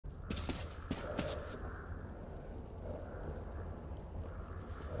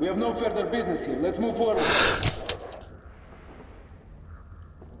We have no further business here. Let's move forward.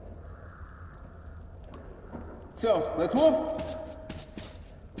 So, let's move.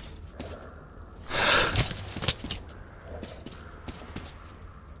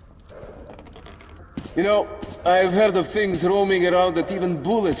 You know, I've heard of things roaming around that even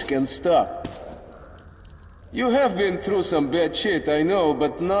bullets can stop. You have been through some bad shit, I know,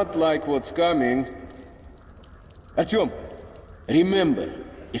 but not like what's coming. Artyom, remember,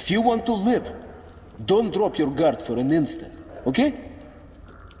 if you want to live, don't drop your guard for an instant, okay?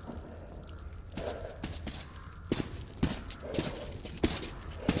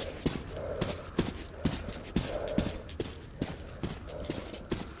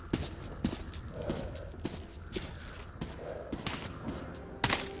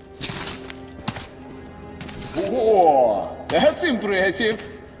 Whoa, that's impressive.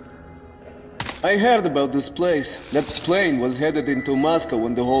 I heard about this place. That plane was headed into Moscow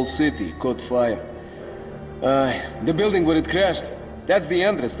when the whole city caught fire. The building where it crashed, that's the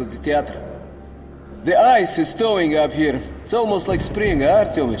entrance to the theater. The ice is thawing up here. It's almost like spring, huh,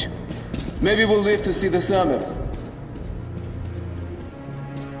 Artyomich? Maybe we'll live to see the summer.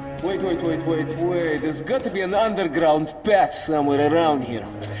 Wait. There's got to be an underground path somewhere around here.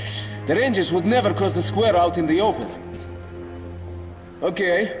 The Rangers would never cross the square out in the open.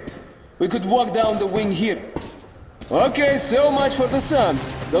 Okay. We could walk down the wing here. Okay, so much for the sun.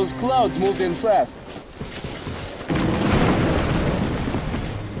 Those clouds moved in fast.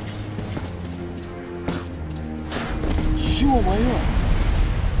 Ё-моё!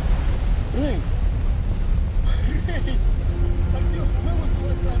 Рэй! Рэй! Артём, мы вот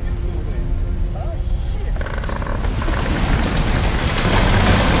глаза безумные. А, щит!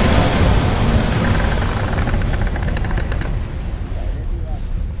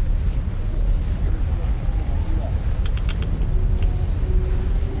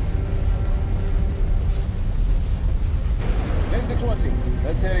 There's the crossing.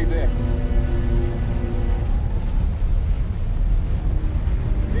 Let's head there.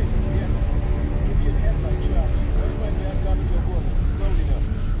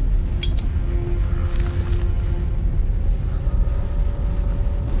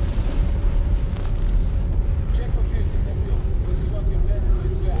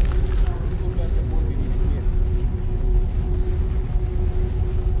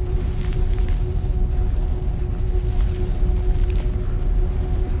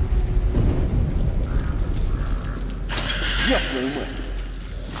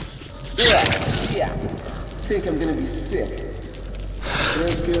 Yeah. I think I'm gonna be sick.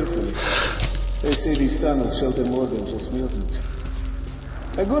 Tread carefully. They say these tunnels shelter more than just mutants.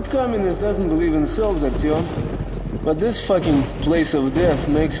 A good communist doesn't believe in souls, Artyom. But this fucking place of death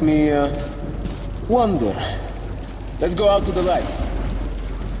makes me, wonder. Let's go out to the light.